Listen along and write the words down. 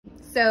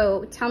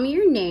So tell me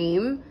your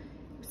name,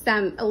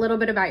 a little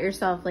bit about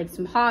yourself, like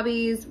some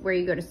hobbies, where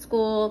you go to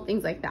school,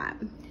 things like that.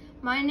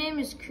 My name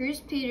is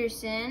Cruz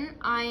Peterson.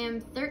 I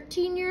am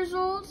 13 years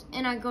old,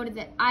 and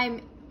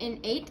I'm in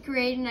 8th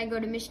grade, and I go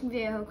to Mission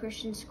Viejo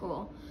Christian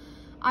School.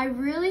 I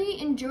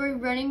really enjoy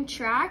running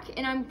track,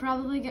 and I'm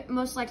probably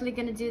most likely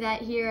going to do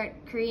that here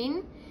at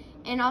Creen.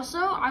 And also,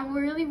 I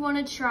really want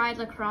to try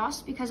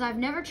lacrosse because I've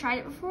never tried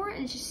it before,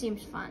 and it just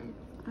seems fun.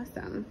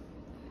 Awesome.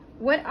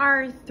 What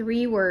are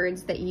 3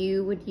 words that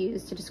you would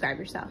use to describe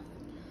yourself?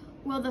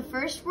 Well, the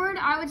first word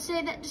I would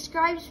say that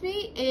describes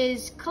me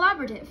is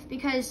collaborative,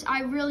 because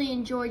I really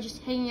enjoy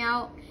just hanging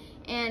out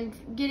and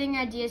getting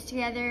ideas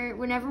together.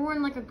 Whenever we're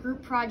in like a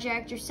group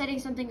project or setting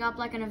something up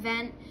like an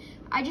event,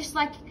 I just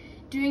like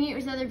doing it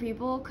with other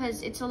people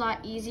because it's a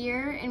lot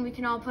easier and we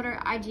can all put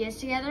our ideas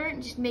together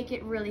and just make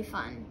it really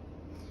fun.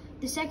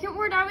 The second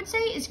word I would say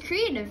is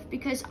creative,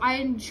 because I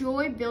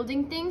enjoy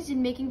building things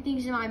and making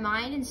things in my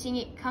mind and seeing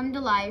it come to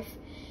life,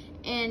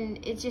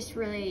 and it just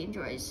really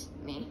enjoys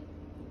me.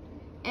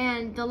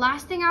 And the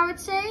last thing I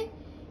would say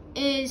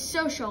is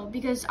social,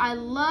 because I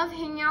love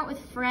hanging out with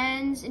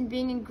friends and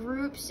being in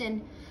groups,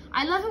 and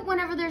I love it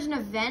whenever there's an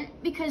event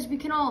because we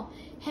can all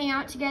hang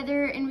out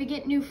together and we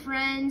get new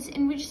friends,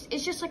 and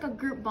it's just like a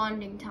group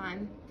bonding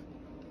time.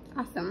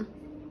 Awesome.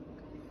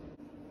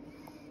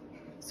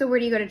 So where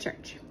do you go to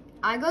church?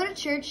 I go to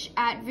church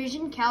at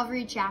Vision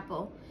Calvary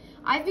Chapel.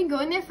 I've been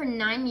going there for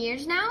 9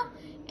 years now,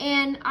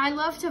 and I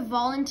love to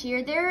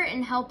volunteer there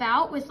and help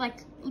out with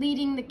like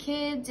leading the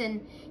kids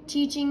and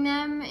teaching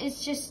them.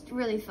 It's just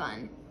really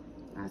fun.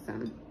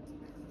 Awesome.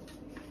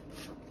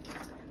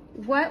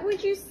 What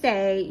would you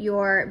say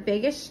your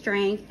biggest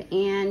strength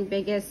and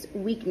biggest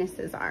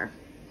weaknesses are?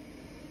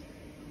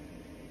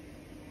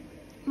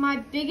 My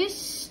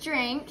biggest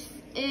strength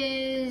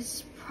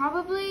is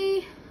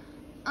probably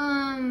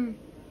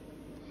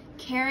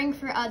caring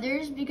for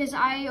others, because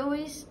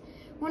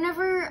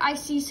whenever I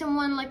see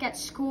someone like at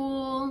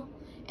school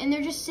and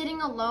they're just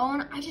sitting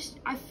alone,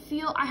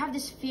 I have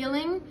this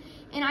feeling,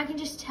 and I can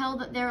just tell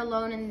that they're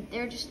alone and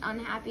they're just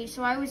unhappy.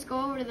 So I always go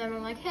over to them and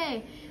I'm like,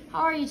 hey, how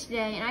are you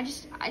today? And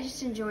I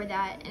just enjoy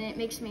that, and it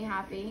makes me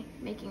happy,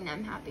 making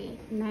them happy.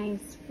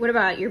 Nice. What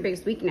about your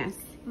biggest weakness?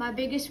 My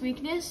biggest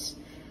weakness?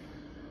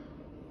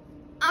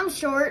 I'm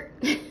short,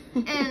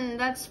 and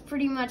that's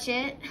pretty much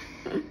it.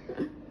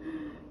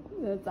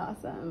 That's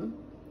awesome.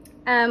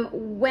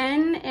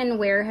 When and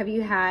where have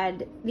you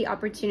had the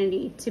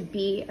opportunity to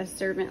be a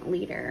servant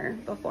leader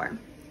before?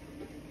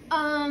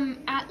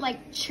 At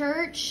like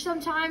church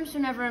sometimes,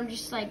 whenever I'm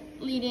just like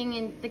leading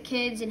and the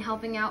kids and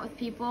helping out with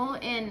people.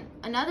 And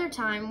another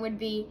time would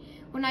be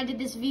when I did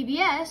this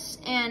VBS,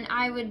 and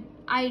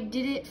I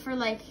did it for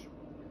like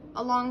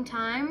a long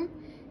time.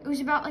 It was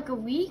about like a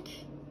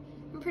week,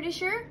 I'm pretty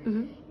sure.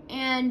 Mm-hmm.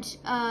 And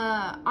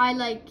I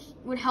like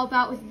would help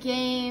out with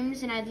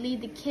games, and I'd lead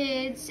the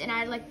kids, and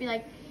I'd like be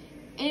like,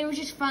 and it was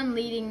just fun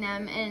leading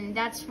them, and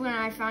that's when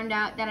I found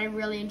out that I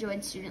really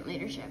enjoyed student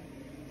leadership.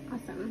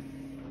 Awesome.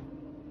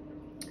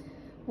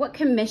 What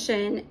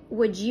commission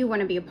would you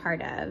want to be a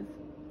part of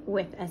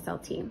with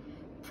SLT?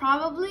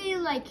 Probably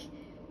like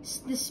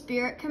the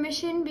Spirit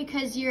Commission,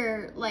 because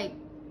you're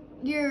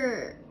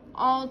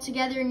all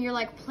together and you're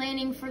like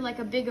planning for like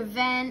a big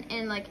event,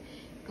 and like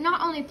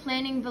not only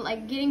planning but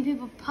like getting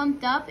people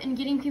pumped up and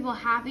getting people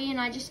happy, and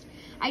I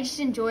just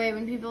enjoy it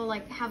when people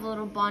like have a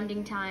little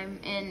bonding time,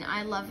 and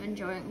I love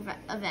enjoying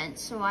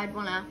events. So I'd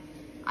want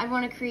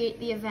to create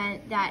the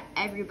event that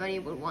everybody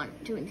would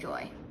want to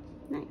enjoy.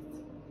 Nice.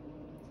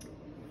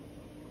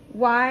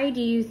 Why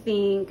do you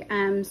think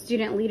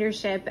student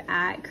leadership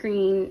at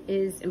Creen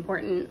is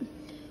important?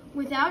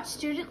 Without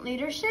student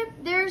leadership,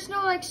 there's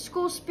no like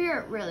school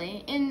spirit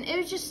really, and it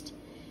was just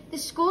the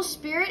school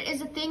spirit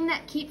is a thing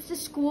that keeps the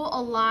school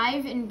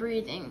alive and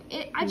breathing.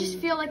 I just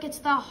feel like it's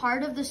the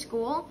heart of the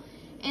school,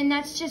 and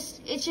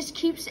it just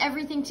keeps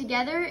everything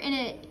together.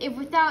 And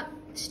without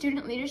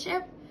student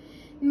leadership,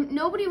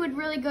 nobody would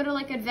really go to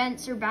like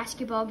events or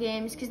basketball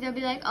games, because they'll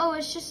be like, oh,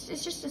 it's just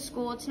a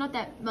school, it's not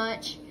that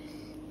much.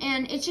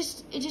 And it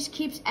just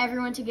keeps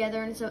everyone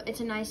together, and so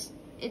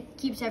it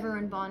keeps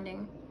everyone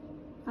bonding.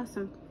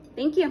 Awesome.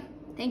 Thank you.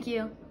 Thank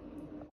you.